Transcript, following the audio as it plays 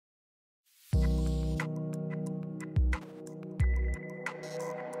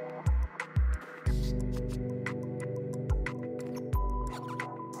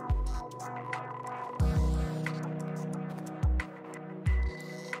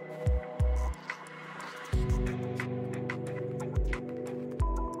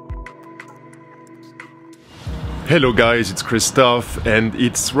Hello guys, it's Christophe and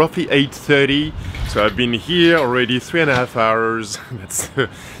it's roughly 8:30, so I've been here already 3.5 hours. That's the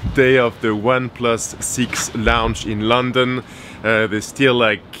day of the OnePlus 6 launch in London. There's still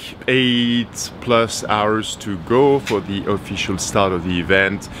like 8+ hours to go for the official start of the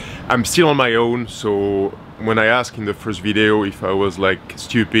event. I'm still on my own, so when I asked in the first video if I was like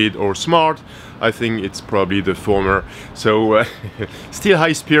stupid or smart, I think it's probably the former. So still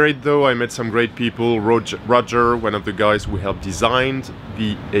high spirit though. I met some great people. Roger, one of the guys who helped design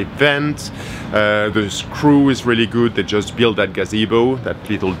the event. The crew is really good. They just built that gazebo, that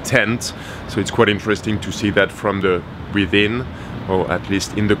little tent. So it's quite interesting to see that from the within, or at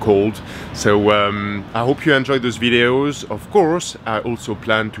least in the cold. So I hope you enjoyed those videos. Of course, I also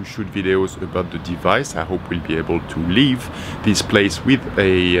plan to shoot videos about the device. I hope we'll be able to leave this place with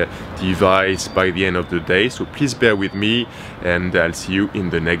a device by the end of the day. So please bear with me and I'll see you in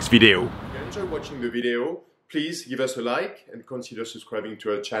the next video. If you enjoyed watching the video, please give us a like and consider subscribing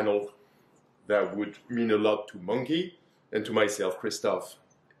to our channel. That would mean a lot to Monkey and to myself, Christophe.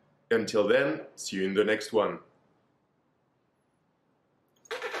 Until then, see you in the next one.